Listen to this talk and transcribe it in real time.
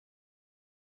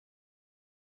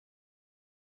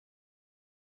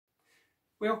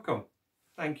Welcome.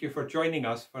 Thank you for joining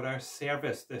us for our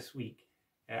service this week.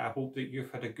 I hope that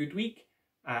you've had a good week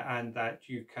and that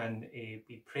you can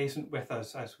be present with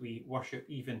us as we worship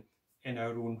even in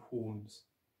our own homes.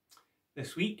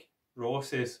 This week,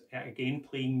 Ross is again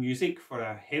playing music for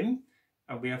our hymn,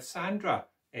 and we have Sandra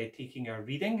taking our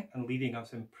reading and leading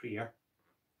us in prayer.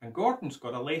 And Gordon's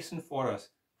got a lesson for us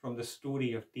from the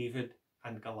story of David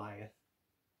and Goliath.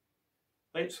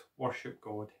 Let's worship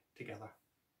God together.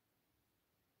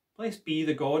 Blessed be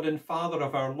the God and Father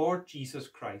of our Lord Jesus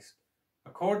Christ.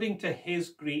 According to his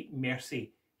great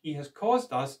mercy, he has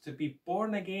caused us to be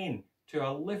born again to a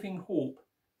living hope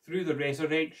through the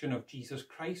resurrection of Jesus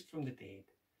Christ from the dead,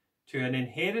 to an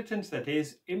inheritance that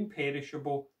is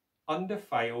imperishable,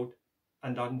 undefiled,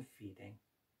 and unfading.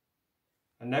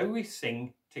 And now we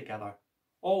sing together,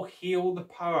 All hail the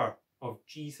power of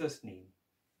Jesus' name.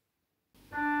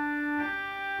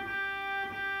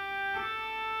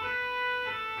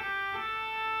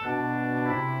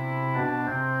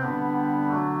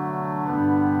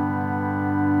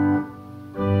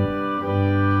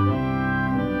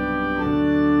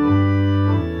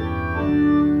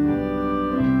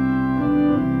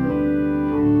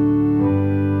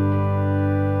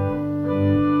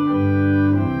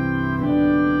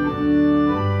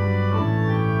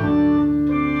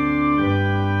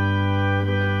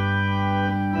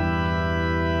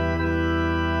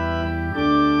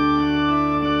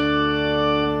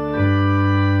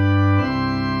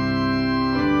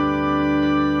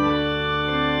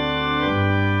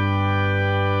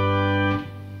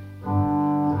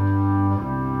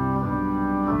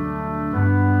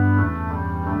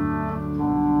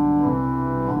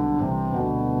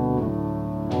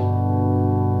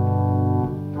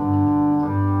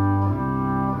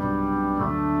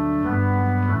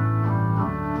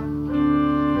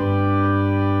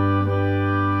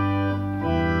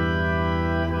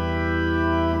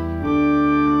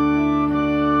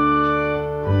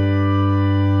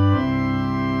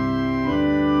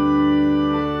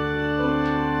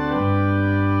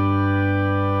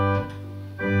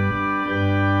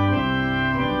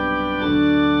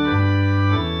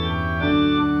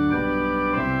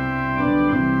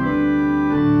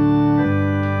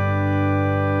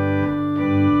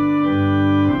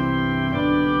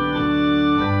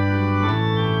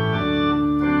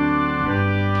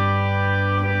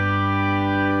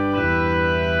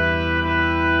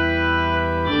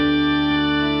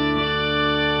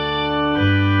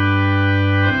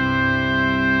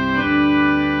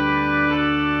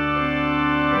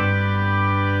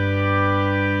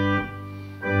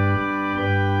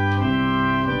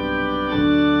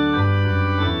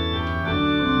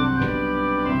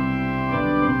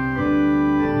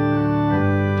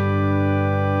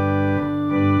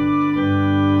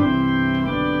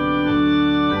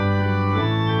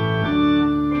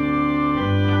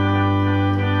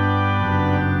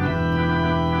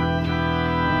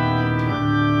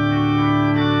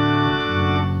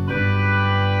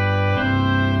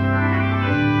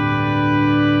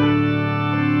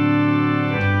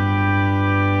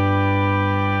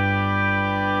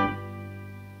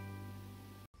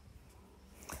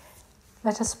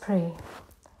 Let us pray.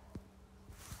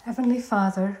 Heavenly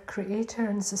Father, Creator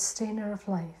and Sustainer of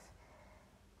life,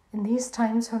 in these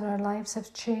times when our lives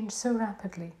have changed so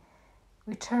rapidly,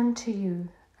 we turn to you,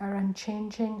 our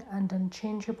unchanging and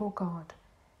unchangeable God.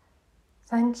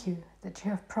 Thank you that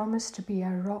you have promised to be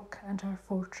our rock and our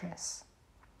fortress.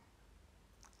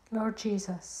 Lord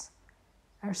Jesus,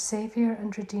 our Saviour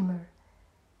and Redeemer,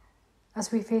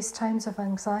 as we face times of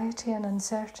anxiety and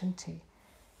uncertainty,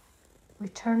 we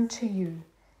turn to you,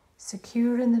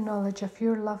 secure in the knowledge of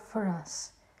your love for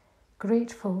us,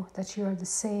 grateful that you are the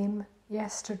same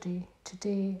yesterday,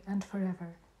 today, and forever.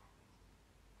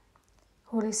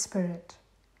 Holy Spirit,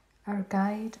 our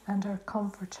guide and our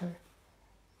comforter,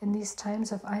 in these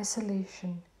times of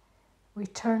isolation, we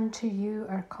turn to you,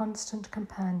 our constant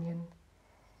companion,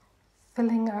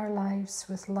 filling our lives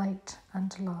with light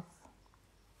and love.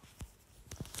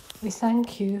 We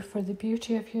thank you for the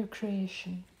beauty of your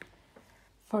creation,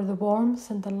 for the warmth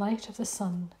and the light of the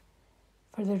sun,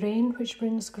 for the rain which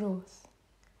brings growth,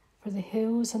 for the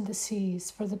hills and the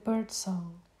seas, for the bird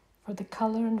song, for the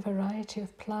colour and variety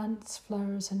of plants,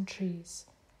 flowers and trees.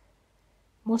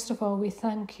 Most of all, we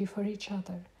thank you for each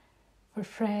other, for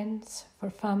friends, for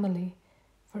family,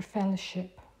 for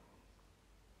fellowship.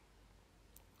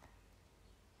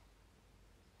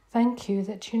 Thank you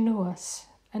that you know us,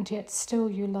 and yet still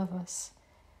you love us.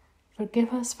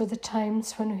 Forgive us for the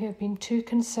times when we have been too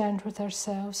concerned with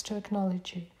ourselves to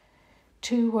acknowledge you,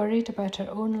 too worried about our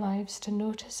own lives to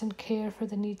notice and care for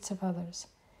the needs of others.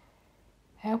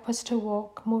 Help us to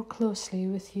walk more closely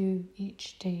with you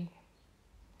each day.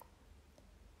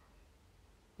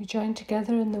 We join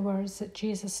together in the words that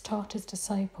Jesus taught his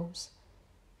disciples.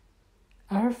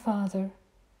 Our Father,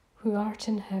 who art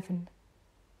in heaven,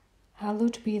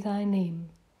 hallowed be thy name.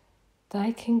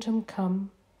 Thy kingdom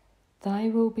come, thy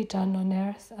will be done on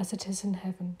earth as it is in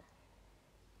heaven.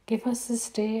 Give us this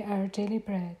day our daily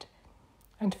bread,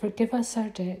 and forgive us our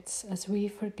debts as we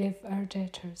forgive our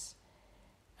debtors.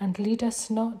 And lead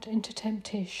us not into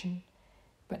temptation,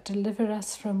 but deliver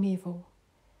us from evil.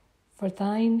 For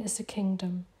thine is the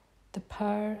kingdom, the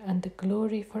power, and the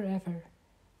glory forever.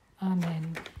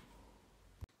 Amen.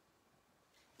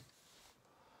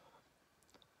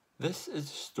 This is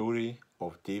the story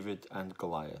of David and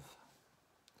Goliath.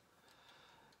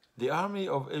 The army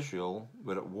of Israel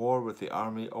were at war with the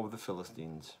army of the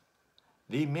Philistines.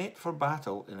 They met for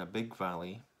battle in a big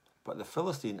valley, but the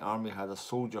Philistine army had a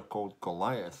soldier called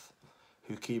Goliath,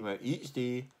 who came out each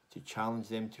day to challenge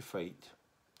them to fight.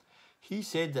 He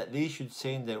said that they should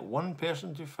send out one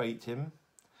person to fight him,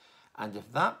 and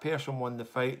if that person won the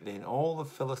fight, then all the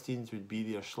Philistines would be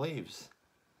their slaves.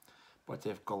 But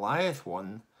if Goliath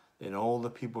won, then all the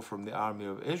people from the army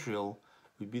of Israel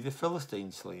would be the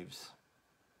Philistine slaves.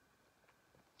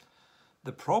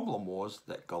 The problem was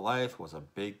that Goliath was a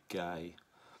big guy.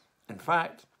 In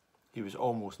fact, he was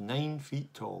almost 9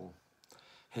 feet tall.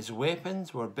 His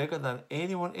weapons were bigger than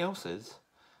anyone else's,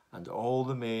 and all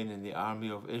the men in the army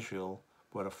of Israel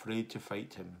were afraid to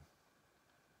fight him.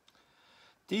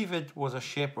 David was a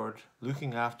shepherd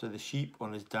looking after the sheep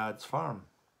on his dad's farm.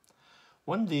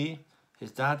 One day,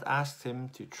 his dad asked him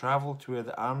to travel to where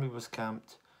the army was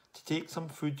camped to take some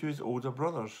food to his older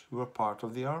brothers who were part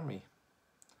of the army.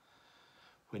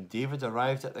 When David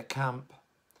arrived at the camp,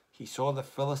 he saw the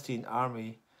Philistine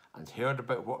army and heard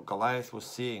about what Goliath was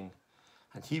saying,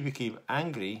 and he became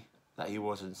angry that he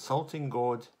was insulting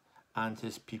God and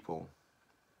his people.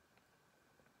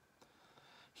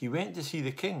 He went to see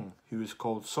the king, who was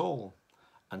called Saul,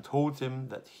 and told him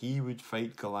that he would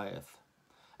fight Goliath.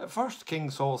 At first,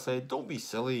 King Saul said, "Don't be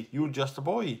silly, you're just a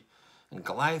boy, and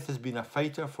Goliath has been a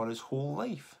fighter for his whole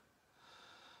life."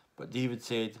 But David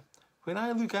said, "When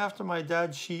I look after my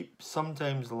dad's sheep,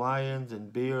 sometimes lions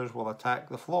and bears will attack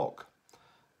the flock,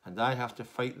 and I have to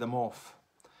fight them off.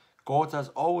 God has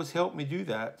always helped me do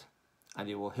that, and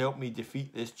he will help me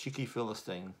defeat this cheeky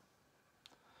Philistine."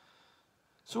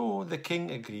 So the king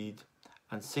agreed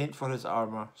and sent for his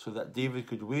armour so that David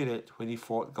could wear it when he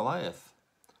fought Goliath.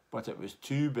 But it was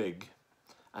too big,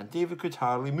 and David could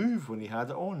hardly move when he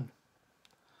had it on.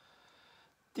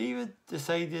 David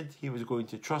decided he was going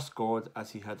to trust God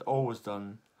as he had always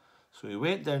done, so he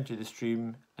went down to the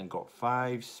stream and got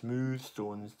 5 smooth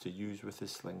stones to use with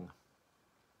his sling.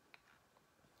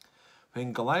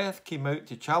 When Goliath came out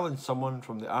to challenge someone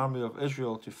from the army of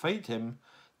Israel to fight him,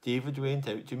 David went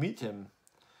out to meet him.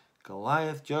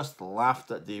 Goliath just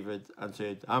laughed at David and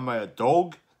said, "Am I a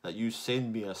dog that you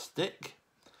send me a stick?"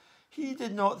 He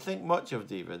did not think much of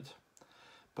David.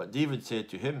 But David said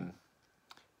to him,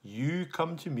 "You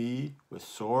come to me with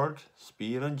sword,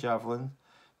 spear and javelin,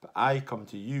 but I come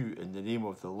to you in the name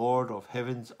of the Lord of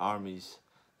heaven's armies,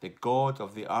 the God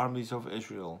of the armies of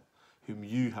Israel, whom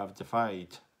you have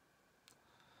defied."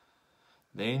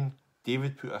 Then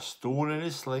David put a stone in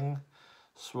his sling,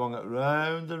 swung it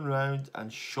round and round,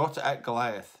 and shot it at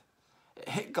Goliath. It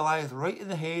hit Goliath right in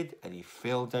the head, and he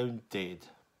fell down dead.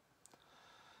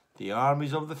 The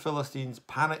armies of the Philistines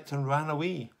panicked and ran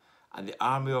away, and the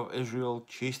army of Israel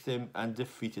chased them and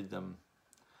defeated them.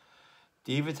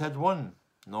 David had won,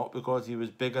 not because he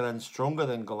was bigger and stronger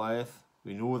than Goliath,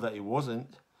 we know that he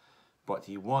wasn't, but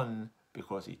he won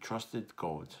because he trusted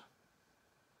God.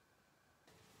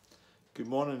 Good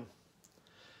morning.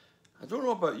 I don't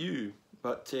know about you,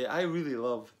 but I really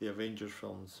love the Avengers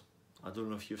films. I don't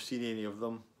know if you've seen any of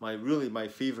them. My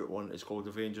favourite one is called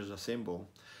Avengers Assemble.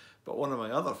 But one of my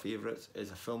other favourites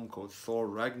is a film called Thor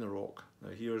Ragnarok. Now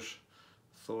here's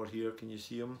Thor here, can you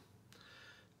see him?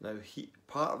 Now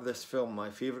part of this film, my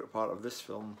favourite part of this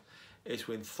film, is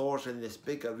when Thor's in this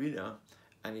big arena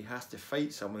and he has to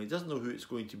fight someone. He doesn't know who it's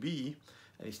going to be,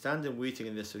 and he's standing waiting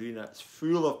in this arena. It's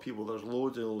full of people. There's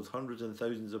loads and loads, hundreds and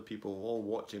thousands of people all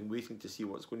watching, waiting to see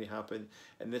what's going to happen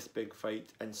in this big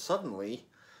fight. And suddenly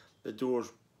the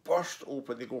doors burst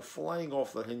open, they go flying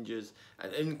off their hinges,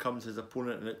 and in comes his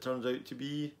opponent, and it turns out to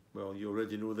be, well, you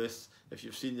already know this if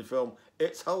you've seen the film,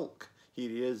 it's Hulk. Here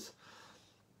he is.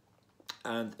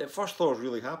 And at first Thor's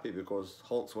really happy because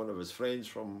Hulk's one of his friends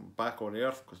from back on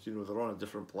Earth, because you know they're on a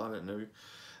different planet now,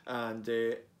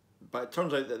 and but it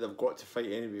turns out that they've got to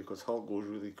fight anyway because Hulk goes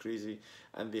really crazy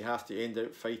and they have to end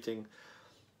up fighting.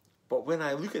 But when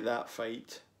I look at that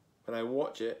fight, when I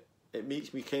watch it, it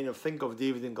makes me kind of think of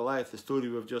David and Goliath, the story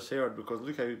we've just heard, because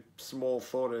look how small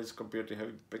Thor is compared to how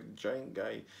big giant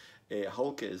guy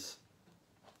Hulk is.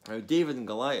 Now David and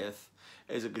Goliath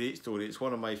is a great story. It's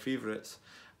one of my favourites,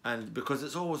 and because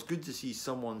it's always good to see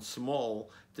someone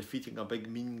small defeating a big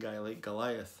mean guy like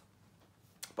Goliath.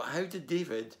 But how did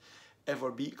David ever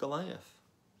beat Goliath?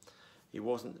 He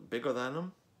wasn't bigger than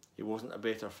him. He wasn't a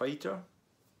better fighter.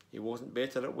 He wasn't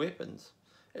better at weapons.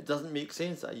 It doesn't make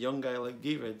sense that a young guy like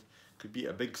David could beat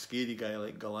a big scary guy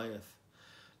like Goliath.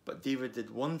 But David did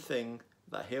one thing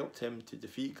that helped him to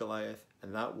defeat Goliath,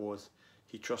 and that was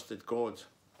he trusted God.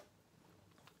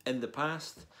 In the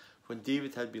past, when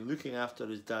David had been looking after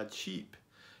his dad's sheep,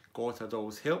 God had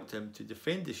always helped him to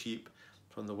defend the sheep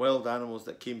from the wild animals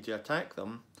that came to attack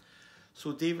them.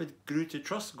 So David grew to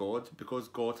trust God because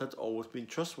God had always been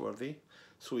trustworthy.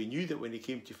 So he knew that when he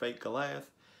came to fight Goliath,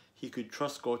 he could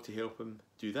trust God to help him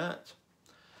do that.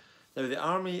 Now the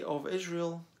army of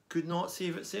Israel could not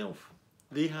save itself.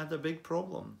 They had a big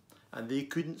problem and they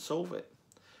couldn't solve it.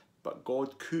 But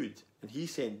God could, and he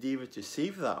sent David to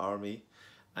save that army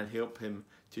and help him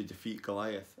to defeat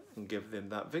Goliath and give them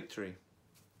that victory.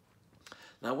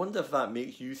 Now I wonder if that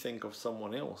makes you think of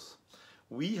someone else.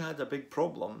 We had a big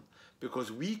problem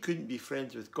because we couldn't be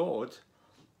friends with God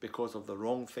because of the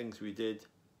wrong things we did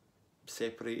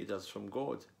separated us from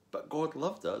God. But God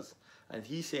loved us and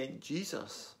he sent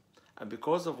Jesus. And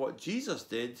because of what Jesus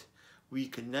did, we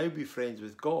can now be friends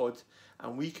with God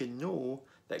and we can know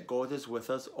that God is with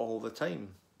us all the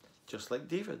time, just like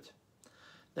David.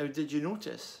 Now, did you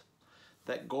notice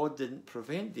that God didn't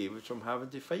prevent David from having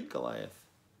to fight Goliath?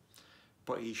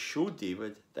 But he showed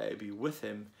David that he'd be with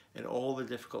him in all the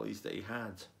difficulties that he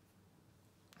had.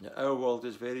 Now, our world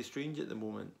is very strange at the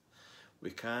moment.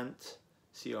 We can't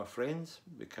see our friends,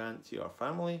 we can't see our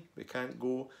family, we can't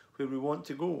go where we want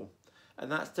to go. And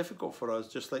that's difficult for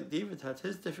us, just like David had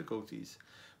his difficulties.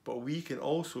 But we can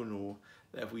also know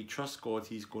that if we trust God,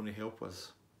 he's going to help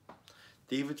us.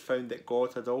 David found that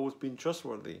God had always been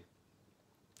trustworthy,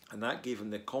 and that gave him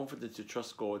the confidence to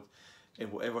trust God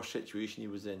in whatever situation he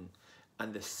was in.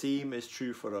 And the same is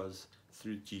true for us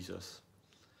through Jesus.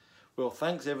 Well,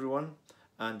 thanks everyone,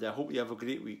 and I hope you have a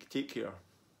great week. Take care.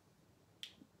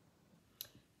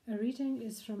 A reading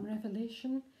is from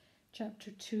Revelation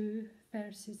chapter 2,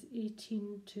 verses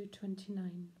 18 to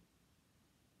 29.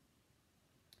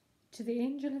 To the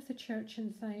angel of the church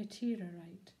in Thyatira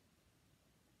write,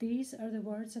 "These are the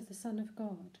words of the Son of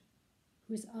God,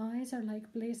 whose eyes are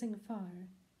like blazing fire,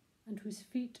 and whose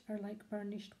feet are like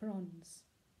burnished bronze.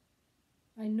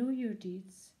 I know your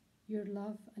deeds, your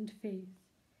love and faith,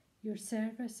 your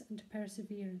service and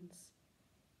perseverance,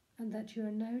 and that you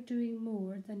are now doing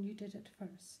more than you did at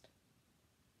first.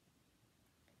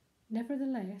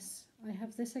 Nevertheless, I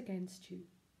have this against you.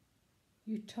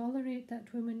 You tolerate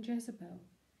that woman Jezebel,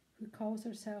 who calls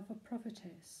herself a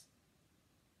prophetess.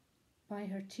 By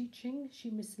her teaching,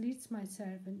 she misleads my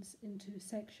servants into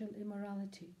sexual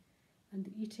immorality and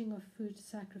the eating of food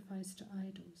sacrificed to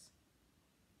idols.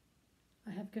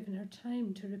 I have given her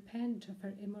time to repent of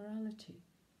her immorality,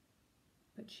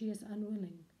 but she is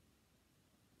unwilling.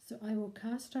 So I will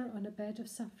cast her on a bed of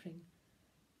suffering,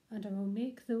 and I will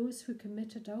make those who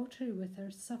commit adultery with her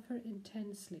suffer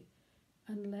intensely,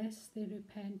 unless they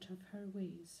repent of her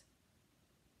ways.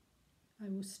 I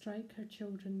will strike her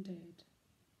children dead.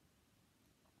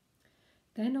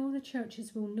 Then all the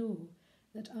churches will know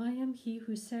that I am he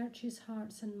who searches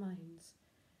hearts and minds,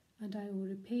 and I will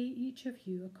repay each of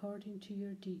you according to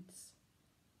your deeds.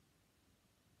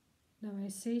 Now I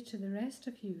say to the rest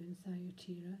of you in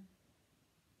Thyatira,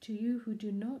 to you who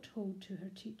do not hold to her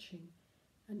teaching,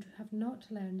 and have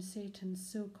not learned Satan's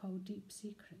so-called deep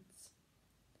secrets,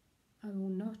 I will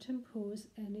not impose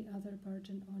any other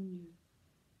burden on you.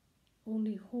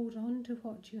 Only hold on to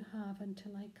what you have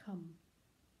until I come.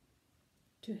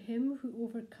 To him who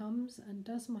overcomes and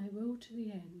does my will to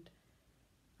the end,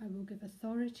 I will give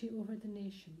authority over the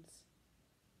nations.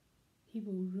 He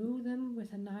will rule them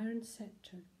with an iron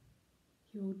scepter.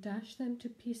 He will dash them to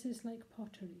pieces like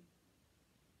pottery.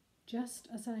 Just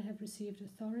as I have received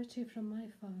authority from my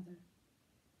Father,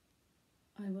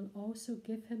 I will also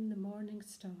give him the morning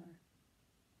star.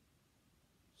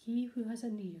 He who has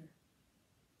an ear,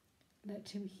 let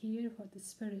him hear what the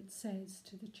Spirit says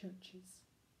to the churches.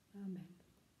 Amen.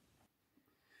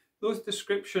 Those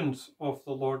descriptions of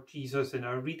the Lord Jesus in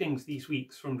our readings these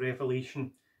weeks from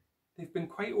Revelation, they've been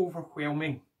quite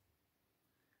overwhelming.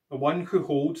 The one who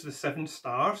holds the 7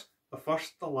 stars, the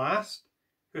first, the last,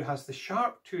 who has the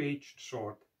sharp two-edged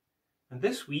sword. And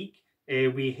this week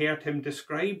we heard him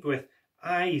described with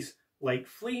eyes like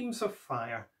flames of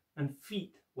fire and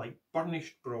feet like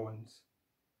burnished bronze.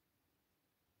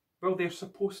 Well, they're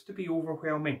supposed to be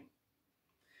overwhelming.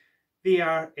 They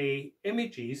are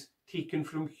images taken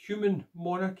from human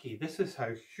monarchy. This is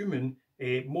how human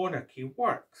monarchy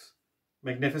works.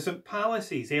 Magnificent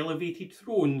palaces, elevated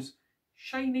thrones,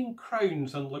 shining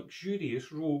crowns and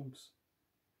luxurious robes.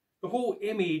 The whole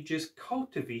image is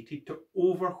cultivated to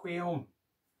overwhelm.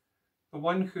 The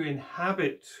one who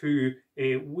inhabits, who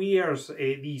wears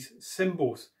these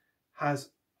symbols, has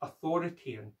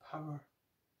authority and power.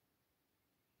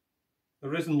 The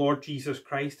risen Lord Jesus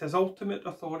Christ has ultimate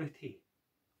authority.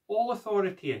 All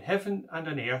authority in heaven and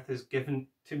on earth is given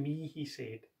to me, he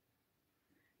said.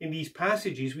 In these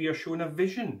passages, we are shown a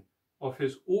vision of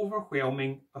his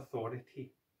overwhelming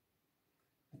authority.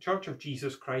 The Church of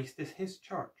Jesus Christ is his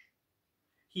church.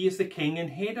 He is the king and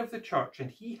head of the church,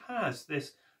 and he has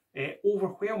this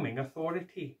overwhelming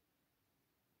authority.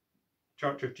 The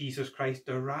Church of Jesus Christ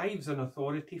derives an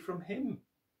authority from him.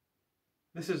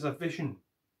 This is a vision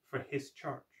for his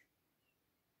church.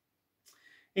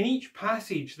 In each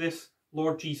passage, this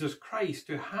Lord Jesus Christ,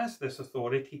 who has this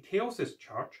authority, tells his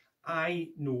church, I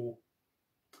know.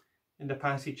 In the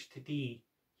passage today,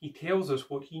 he tells us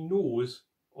what he knows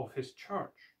of his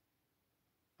church.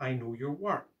 I know your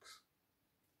works,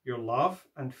 your love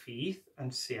and faith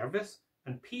and service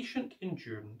and patient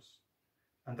endurance,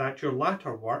 and that your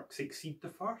latter works exceed the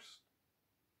first.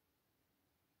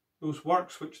 Those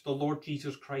works which the Lord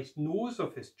Jesus Christ knows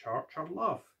of his church are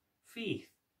love, faith,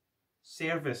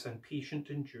 service and patient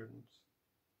endurance.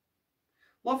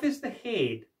 Love is the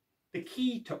head, the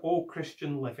key to all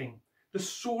Christian living, the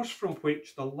source from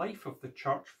which the life of the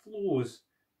church flows.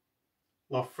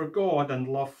 Love for God and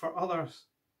love for others.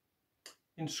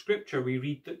 In Scripture we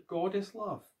read that God is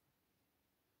love.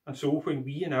 And so when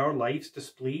we in our lives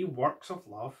display works of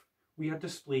love, we are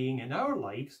displaying in our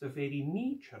lives the very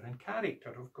nature and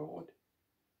character of God.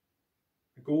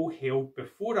 The goal held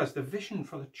before us, the vision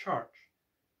for the church,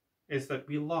 is that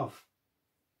we love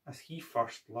as he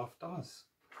first loved us.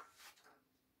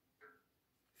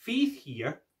 Faith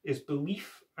here is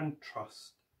belief and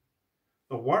trust.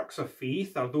 The works of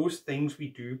faith are those things we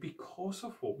do because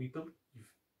of what we believe.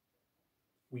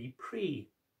 We pray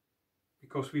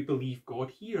because we believe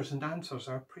God hears and answers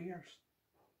our prayers.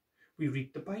 We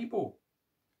read the Bible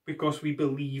because we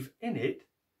believe in it.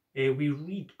 We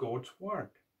read God's word.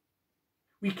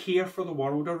 We care for the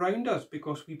world around us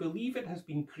because we believe it has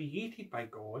been created by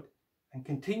God and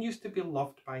continues to be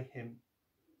loved by him.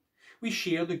 We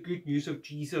share the good news of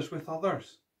Jesus with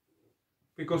others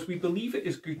because we believe it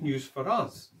is good news for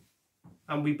us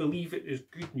and we believe it is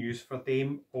good news for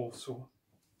them also.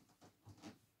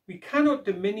 We cannot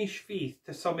diminish faith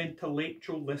to some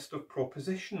intellectual list of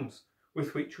propositions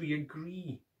with which we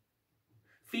agree.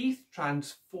 Faith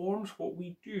transforms what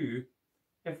we do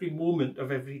every moment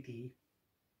of every day.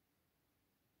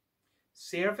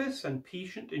 Service and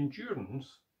patient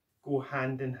endurance go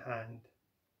hand in hand.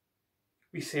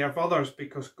 We serve others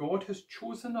because God has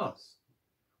chosen us.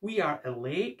 We are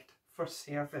elect for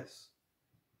service.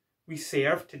 We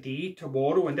serve today,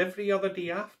 tomorrow, and every other day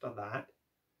after that.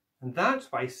 And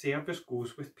that's why service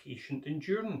goes with patient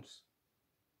endurance.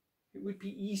 It would be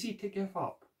easy to give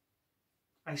up.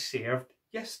 I served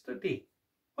yesterday.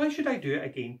 Why should I do it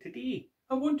again today?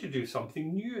 I want to do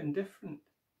something new and different.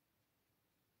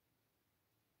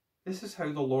 This is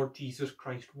how the Lord Jesus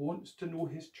Christ wants to know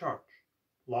his church.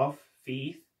 Love,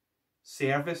 faith,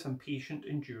 service and patient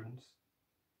endurance.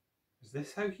 Is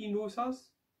this how he knows us?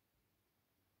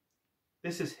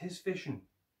 This is his vision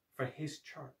for his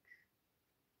church.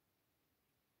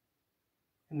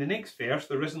 In the next verse,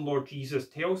 the risen Lord Jesus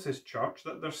tells his church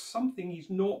that there's something he's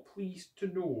not pleased to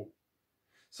know.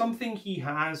 Something he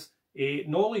has a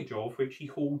knowledge of which he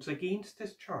holds against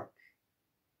his church.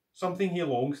 Something he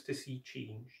longs to see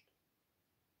changed.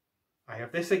 I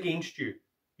have this against you.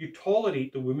 You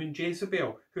tolerate the woman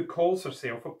Jezebel, who calls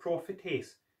herself a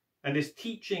prophetess, and is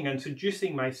teaching and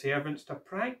seducing my servants to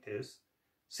practice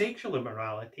sexual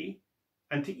immorality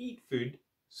and to eat food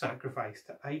sacrificed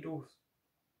to idols.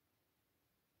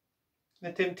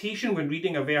 The temptation when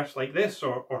reading a verse like this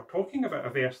or talking about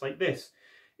a verse like this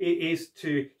is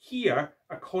to hear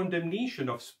a condemnation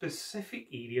of specific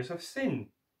areas of sin.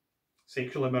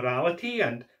 Sexual immorality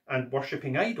and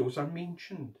worshipping idols are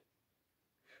mentioned.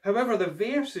 However, the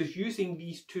verse is using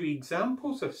these two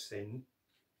examples of sin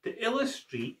to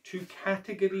illustrate two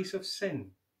categories of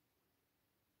sin.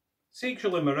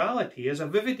 Sexual immorality is a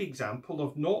vivid example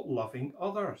of not loving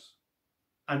others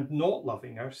and not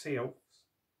loving ourselves.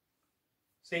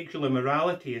 Sexual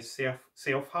immorality is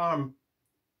self-harm.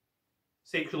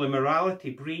 Sexual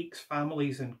immorality breaks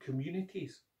families and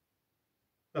communities.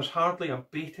 There's hardly a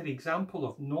better example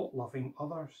of not loving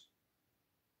others.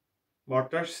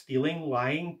 Murder, stealing,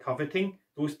 lying, coveting,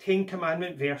 those 10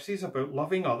 commandment verses about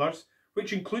loving others,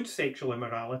 which include sexual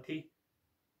immorality,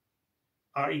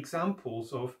 are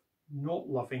examples of not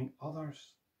loving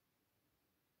others.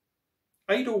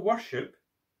 Idol worship,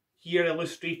 here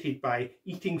illustrated by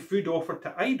eating food offered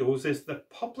to idols, is the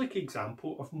public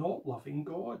example of not loving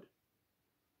God.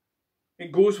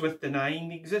 It goes with denying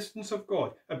the existence of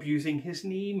God, abusing his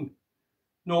name,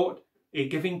 not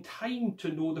giving time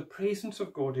to know the presence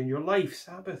of God in your life,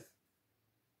 Sabbath.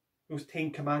 Those 10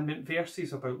 commandment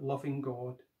verses about loving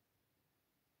God.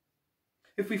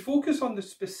 If we focus on the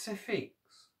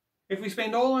specifics, if we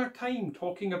spend all our time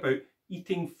talking about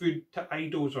eating food to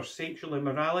idols or sexual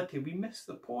immorality, we miss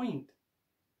the point.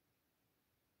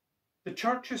 The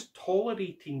church is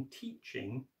tolerating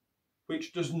teaching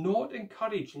which does not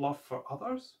encourage love for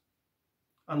others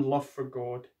and love for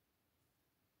God.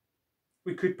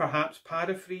 We could perhaps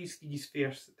paraphrase this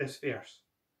verse.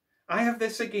 I have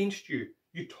this against you.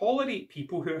 You tolerate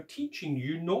people who are teaching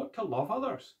you not to love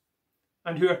others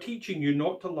and who are teaching you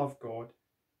not to love God.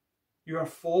 You are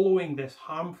following this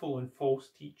harmful and false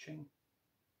teaching.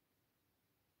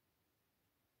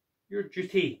 Your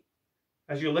duty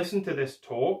as you listen to this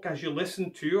talk, as you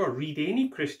listen to or read any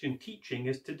Christian teaching,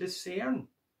 is to discern.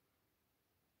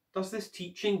 Does this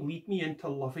teaching lead me into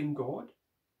loving God?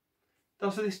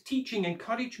 Does this teaching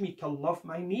encourage me to love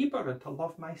my neighbour and to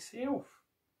love myself?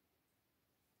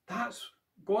 That's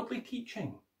godly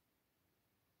teaching.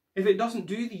 If it doesn't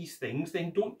do these things,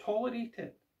 then don't tolerate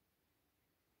it.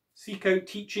 Seek out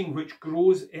teaching which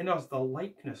grows in us the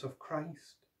likeness of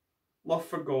Christ. Love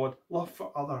for God, love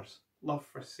for others, love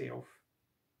for self.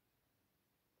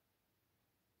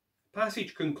 The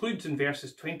passage concludes in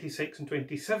verses 26 and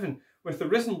 27 with the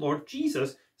risen Lord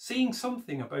Jesus saying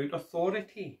something about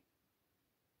authority.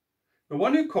 The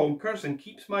one who conquers and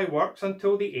keeps my works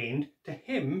until the end, to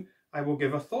him I will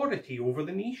give authority over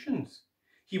the nations.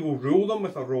 He will rule them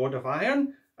with a rod of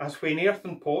iron, as when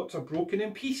earthen pots are broken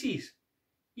in pieces,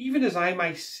 even as I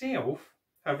myself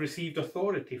have received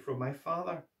authority from my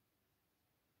Father.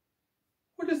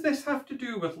 What does this have to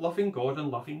do with loving God and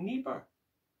loving neighbour?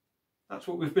 That's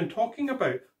what we've been talking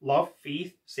about. Love,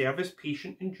 faith, service,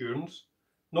 patient endurance,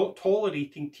 not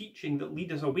tolerating teaching that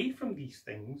lead us away from these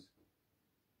things.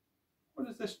 What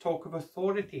does this talk of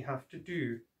authority have to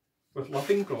do with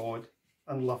loving God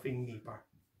and loving neighbour?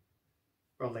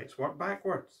 Well, let's work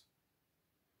backwards.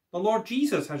 The Lord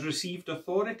Jesus has received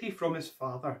authority from his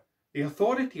Father, the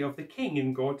authority of the King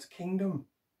in God's kingdom.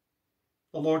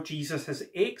 The Lord Jesus has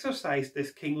exercised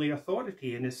this kingly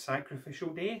authority in his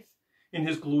sacrificial death, in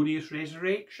his glorious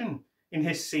resurrection, in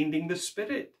his sending the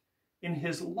Spirit, in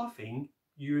his loving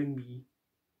you and me.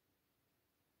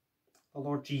 The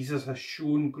Lord Jesus has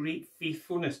shown great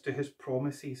faithfulness to his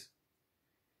promises.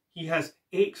 He has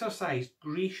exercised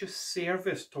gracious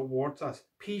service towards us,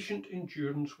 patient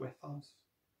endurance with us.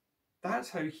 That's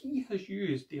how he has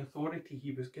used the authority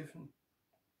he was given.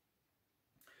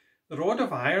 The rod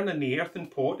of iron and the earthen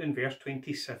pot in verse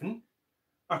 27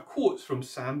 are quotes from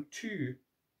Psalm 2.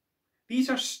 These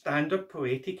are standard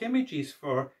poetic images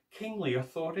for kingly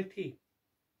authority.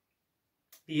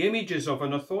 The images of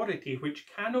an authority which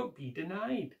cannot be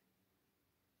denied.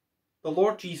 The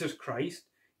Lord Jesus Christ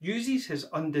uses his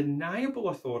undeniable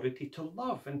authority to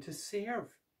love and to serve,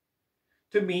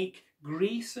 to make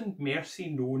grace and mercy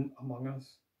known among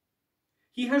us.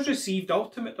 He has received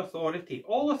ultimate authority,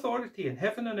 all authority in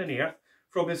heaven and in earth,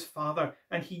 from his Father,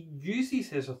 and he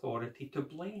uses his authority to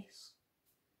bless.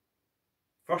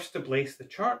 First to bless the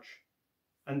church,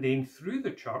 and then through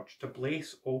the church to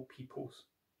bless all peoples.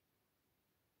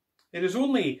 It is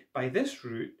only by this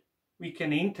route we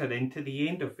can enter into the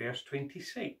end of verse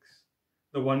 26.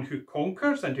 The one who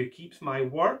conquers and who keeps my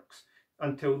works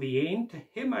until the end, to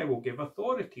him I will give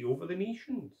authority over the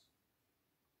nations.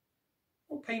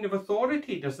 What kind of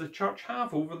authority does the church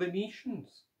have over the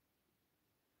nations?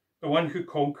 The one who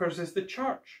conquers is the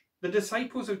church, the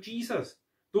disciples of Jesus,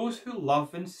 those who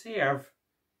love and serve,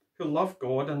 who love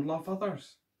God and love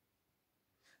others.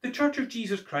 The Church of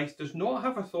Jesus Christ does not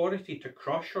have authority to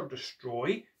crush or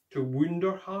destroy, to wound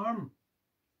or harm.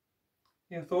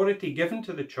 The authority given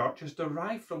to the church is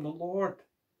derived from the Lord,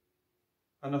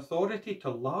 an authority to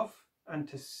love and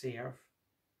to serve,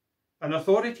 an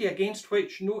authority against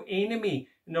which no enemy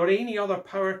nor any other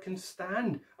power can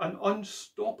stand, an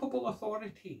unstoppable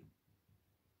authority.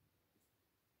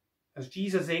 As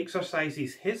Jesus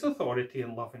exercises his authority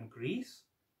in love and grace,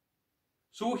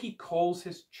 so he calls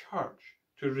his church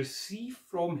to receive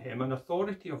from him an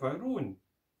authority of our own,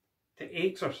 to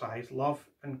exercise love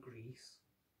and grace.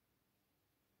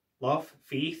 Love,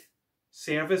 faith,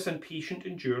 service and patient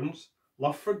endurance,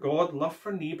 love for God, love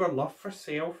for neighbour, love for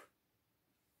self.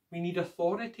 We need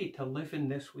authority to live in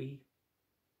this way.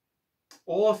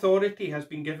 All authority has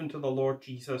been given to the Lord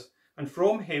Jesus, and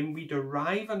from him we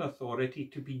derive an authority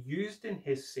to be used in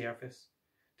his service,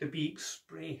 to be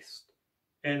expressed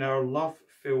in our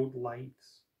love-filled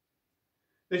lives.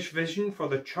 This vision for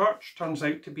the church turns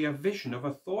out to be a vision of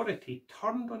authority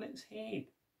turned on its head.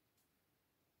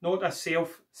 Not a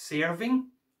self-serving,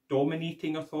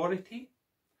 dominating authority,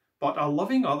 but a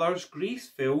loving others,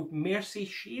 grace-filled,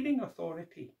 mercy-sharing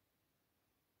authority.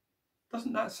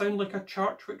 Doesn't that sound like a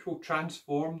church which will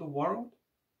transform the world?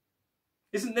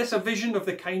 Isn't this a vision of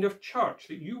the kind of church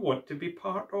that you want to be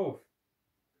part of?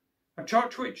 A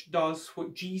church which does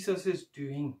what Jesus is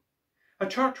doing. A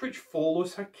church which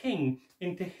follows her King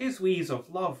into his ways of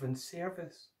love and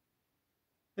service.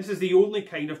 This is the only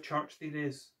kind of church there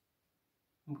is.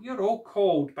 And we are all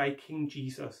called by King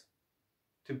Jesus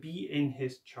to be in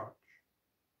his church.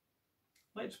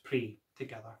 Let's pray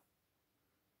together.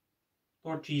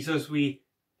 Lord Jesus, we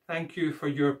thank you for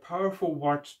your powerful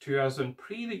words to us and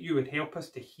pray that you would help us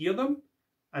to hear them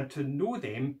and to know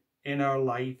them in our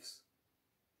lives.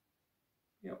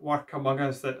 Work among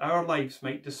us that our lives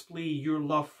might display your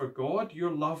love for God,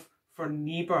 your love for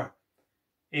neighbour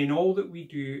in all that we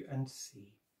do and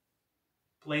say.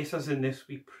 Bless us in this,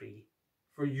 we pray,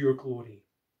 for your glory.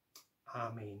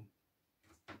 Amen.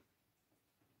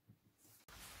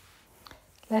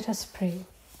 Let us pray.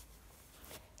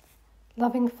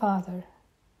 Loving Father,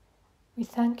 we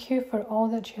thank you for all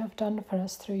that you have done for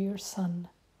us through your Son.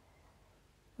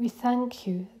 We thank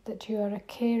you that you are a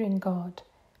caring God,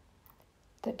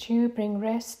 that you bring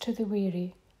rest to the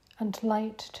weary and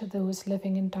light to those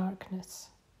living in darkness.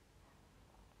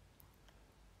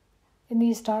 In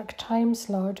these dark times,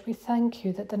 Lord, we thank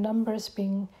you that the numbers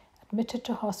being admitted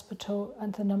to hospital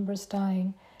and the numbers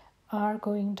dying are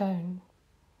going down.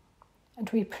 And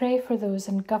we pray for those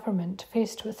in government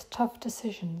faced with tough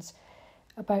decisions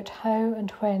about how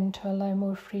and when to allow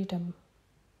more freedom.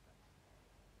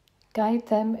 Guide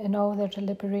them in all their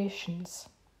deliberations.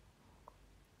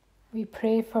 We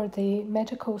pray for the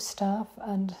medical staff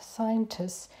and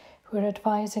scientists who are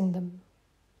advising them.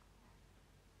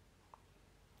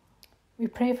 We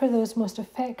pray for those most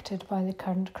affected by the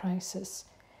current crisis,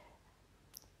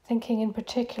 thinking in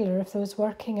particular of those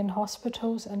working in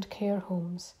hospitals and care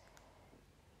homes.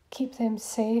 Keep them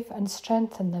safe and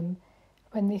strengthen them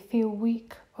when they feel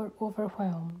weak or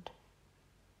overwhelmed.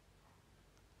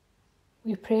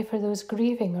 We pray for those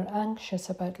grieving or anxious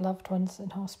about loved ones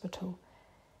in hospital.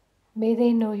 May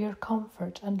they know your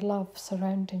comfort and love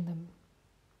surrounding them.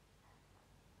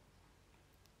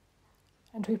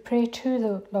 And we pray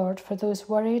too, Lord, for those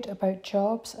worried about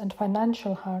jobs and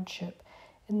financial hardship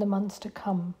in the months to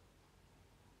come.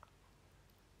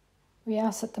 We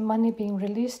ask that the money being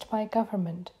released by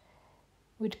government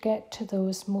would get to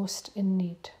those most in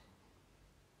need.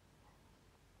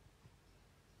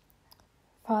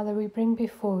 Father, we bring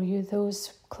before you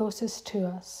those closest to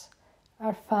us,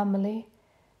 our family,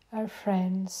 our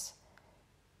friends,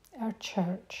 our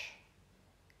church.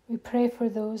 We pray for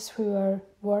those who are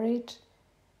worried,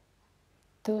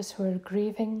 those who are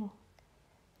grieving,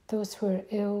 those who are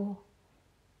ill,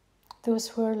 those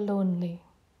who are lonely.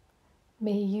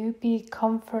 May you be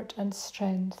comfort and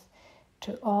strength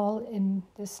to all in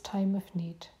this time of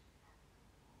need.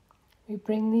 We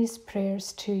bring these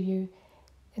prayers to you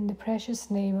in the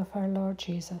precious name of our Lord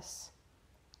Jesus.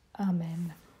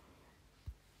 Amen.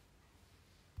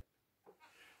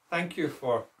 Thank you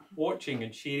for watching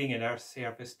and sharing in our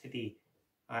service today.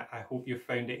 I hope you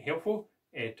found it helpful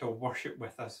to worship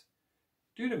with us.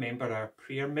 Do remember our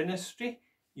prayer ministry.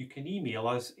 You can email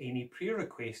us any prayer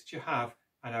requests you have,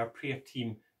 and our prayer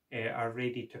team are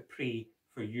ready to pray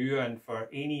for you and for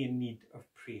any in need of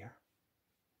prayer.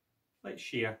 Let's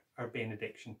share our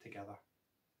benediction together.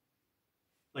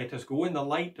 Let us go in the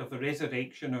light of the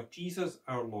resurrection of Jesus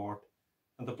our Lord,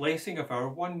 and the blessing of our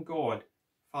one God,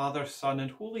 Father, Son,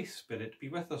 and Holy Spirit be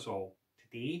with us all,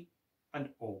 today and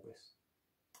always.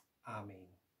 Amen.